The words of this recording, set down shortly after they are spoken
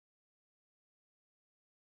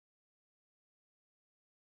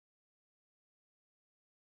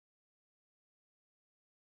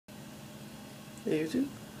Hey YouTube,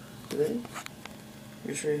 today I'm going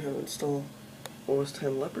to show you how to install OS X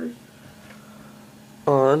Leopard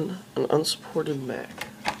on an unsupported Mac.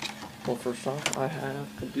 Well, first off, I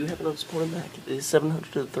do have an unsupported Mac. It is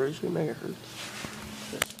 733 megahertz.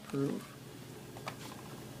 That's approved.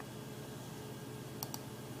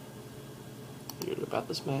 Here's about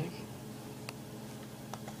this Mac.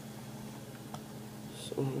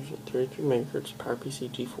 733 megahertz PowerPC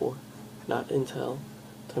G4, not Intel,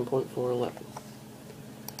 10.411.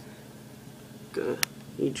 Gonna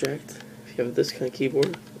eject. If you have this kind of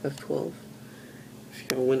keyboard, F12. If you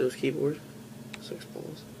have a Windows keyboard, 6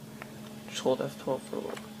 balls. Just hold F12 for a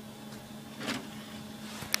while.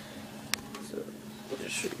 So, I'll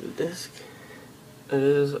just show you the disk. It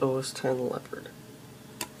is OS X Leopard.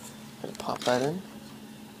 Gonna pop that in.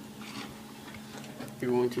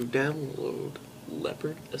 You're going to download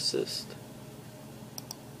Leopard Assist.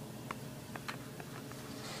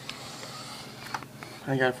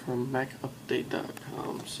 I got it from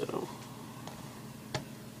macupdate.com, so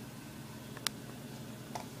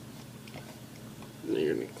then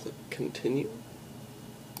you're going to click continue.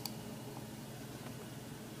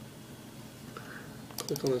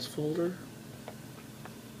 Click on this folder.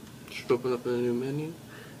 It should open up in a new menu.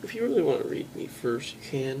 If you really want to read me first, you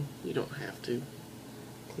can. You don't have to.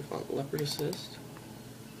 Click on Leopard Assist.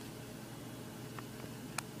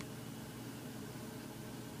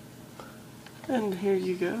 And here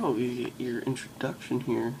you go. You get your introduction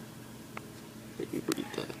here. Let me read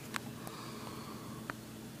that.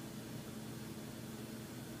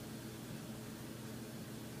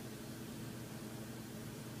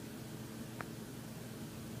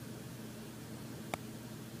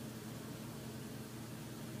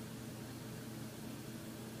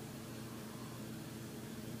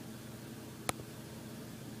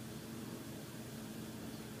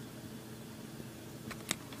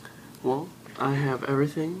 Well, I have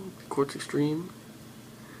everything, Quartz Extreme,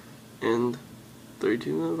 and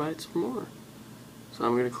 32 megabytes or more. So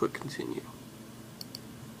I'm going to click continue.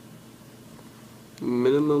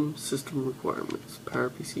 Minimum system requirements: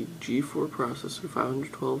 PowerPC G4 processor,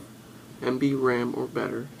 512 MB RAM or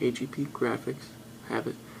better, AGP graphics, have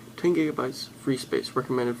it, 10 gigabytes free space,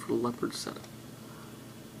 recommended for Leopard setup.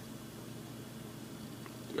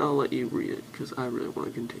 I'll let you read it because I really want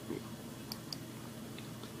to continue.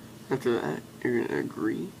 After that, you're going to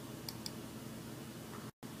agree.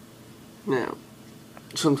 Now,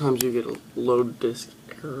 sometimes you get a load disk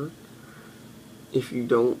error if you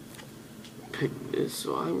don't pick this,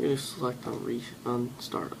 so I'm going to select on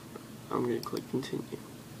startup. I'm going to click continue.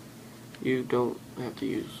 You don't have to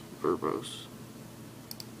use verbose.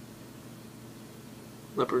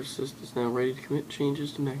 Leopard Assist is now ready to commit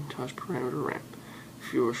changes to Macintosh parameter RAM.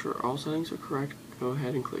 If you are sure all settings are correct, go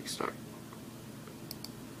ahead and click start.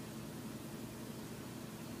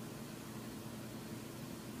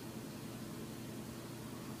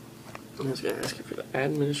 And it's going to ask you for the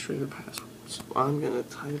administrator password. So I'm going to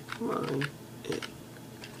type mine in.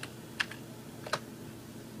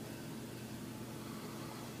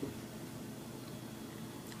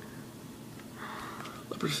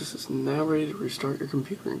 Leopard Assist is now ready to restart your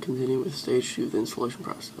computer and continue with stage 2 of the installation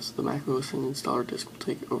process. The Mac OS X installer disk will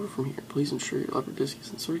take over from here. Please ensure your Leopard disk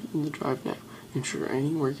is inserted in the drive now. Ensure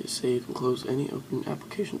any work is saved and close any open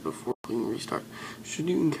applications before clicking restart. Should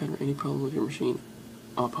you encounter any problem with your machine,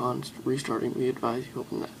 upon restarting, we advise you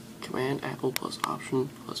open the Command Apple plus Option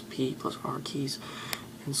plus P plus R keys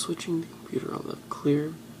and switching the computer on the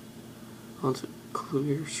clear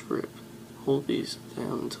script. Hold these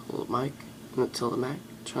down until the Mac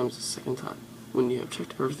chimes the second time. When you have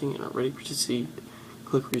checked everything and are ready to proceed,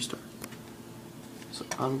 click restart. So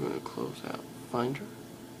I'm going to close out Finder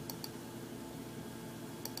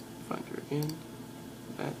again,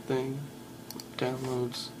 that thing,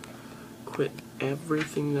 downloads, quit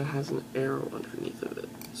everything that has an arrow underneath of it.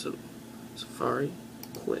 So Safari,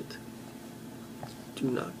 quit. Do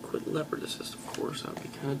not quit Leopard Assist, of course, that would be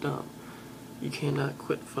kind of dumb. You cannot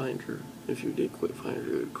quit Finder. If you did quit Finder,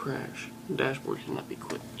 it would crash. The dashboard cannot be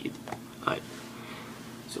quit either.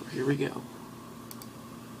 So here we go.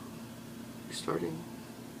 Restarting.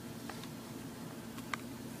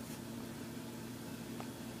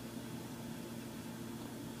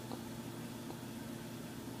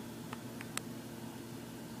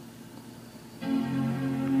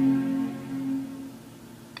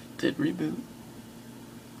 Did reboot.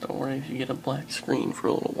 Don't worry if you get a black screen for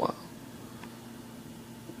a little while.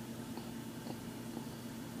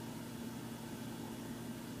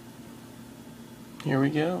 Here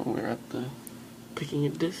we go. We're at the picking a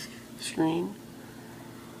disk screen.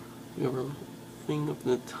 We have our thing up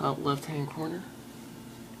in the top left hand corner.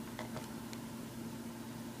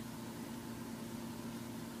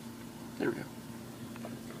 There we go.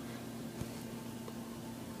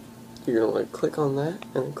 You're going to want to click on that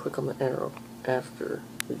and then click on the arrow after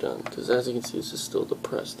you're done, because as you can see, this is still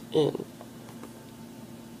depressed in.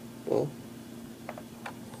 Well,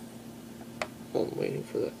 I'm waiting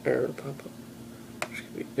for that arrow to pop up. I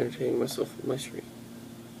should be entertaining myself with my screen.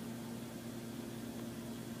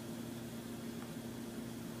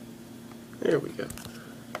 There we go.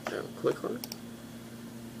 Now click on it.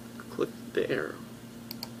 Click the arrow.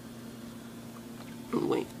 And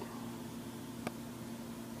wait.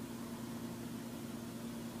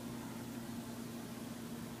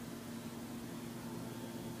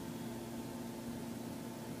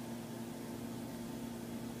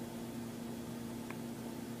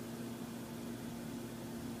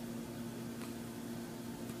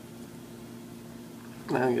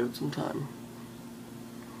 Now give it some time.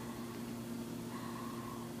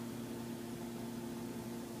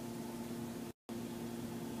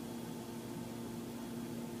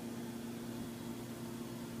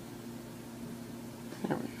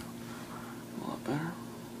 There we go. A lot better.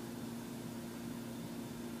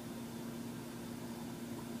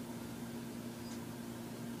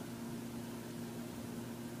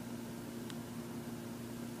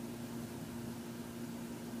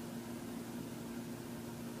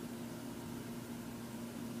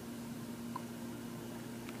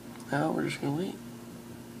 Now we're just going to wait.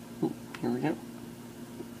 Ooh, here we go.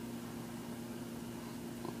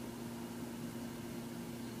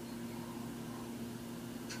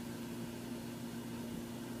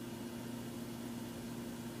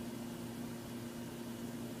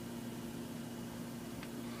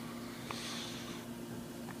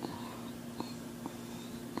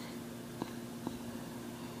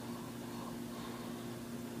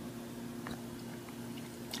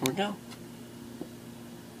 Here we go.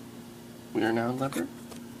 We are now in Leopard.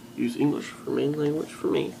 Use English for main language for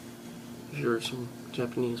me. If you're some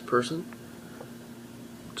Japanese person,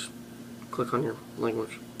 just click on your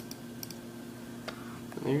language.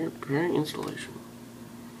 And there you're preparing installation.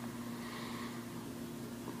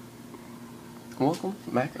 Welcome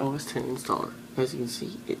to Mac OS X installer. As you can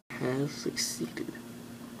see, it has succeeded.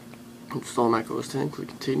 Install Mac OS X, click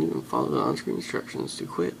continue and follow the on-screen instructions. To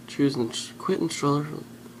quit, choose quit installer from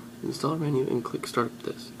the installer menu and click start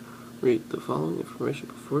disk. Read the following information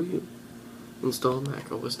before you install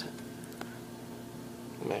Mac OS X.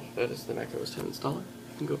 That is the Mac OS X installer.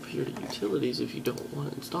 You can go up here to utilities if you don't want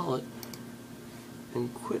to install it,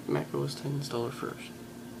 and quit Mac OS X installer first.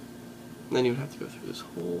 Then you would have to go through this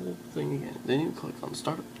whole thing again. Then you click on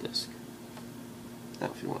startup disk. Now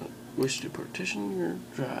if you wish to partition your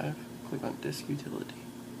drive, click on disk utility.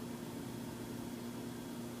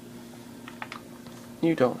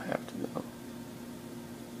 You don't have to though.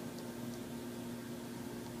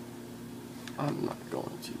 I'm not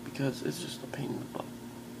going to, because it's just a pain in the butt.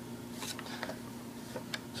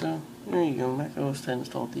 So, there you go, Mac OS X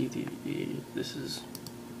installed DVD. This is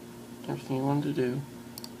everything you wanted to do.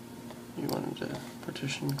 You wanted to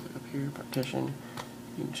partition, click up here, partition.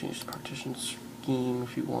 You can change the partition scheme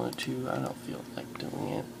if you wanted to. I don't feel like doing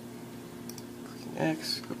it. Clicking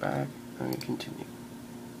X, go back, and continue.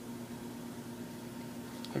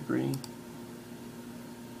 Agree.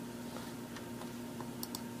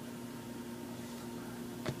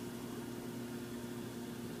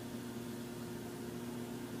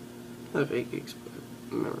 I have 8 gigs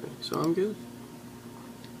of memory, so I'm good.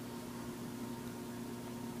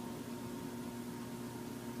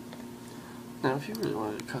 Now, if you really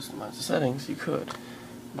wanted to customize the settings, you could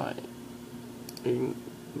by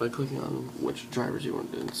clicking on which drivers you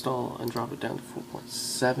wanted to install and drop it down to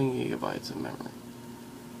 4.7 gigabytes of memory.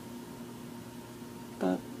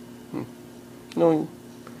 But, knowing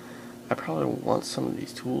I probably want some of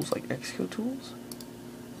these tools, like Xcode tools,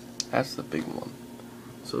 that's the big one.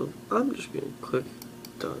 So I'm just going to click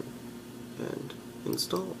done and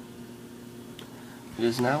install. It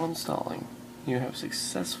is now installing. You have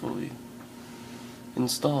successfully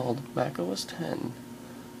installed Mac OS X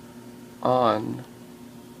on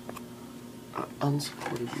an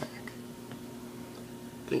unsupported Mac.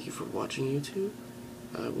 Thank you for watching YouTube.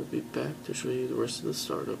 I will be back to show you the rest of the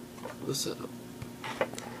startup of the setup.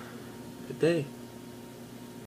 Good day.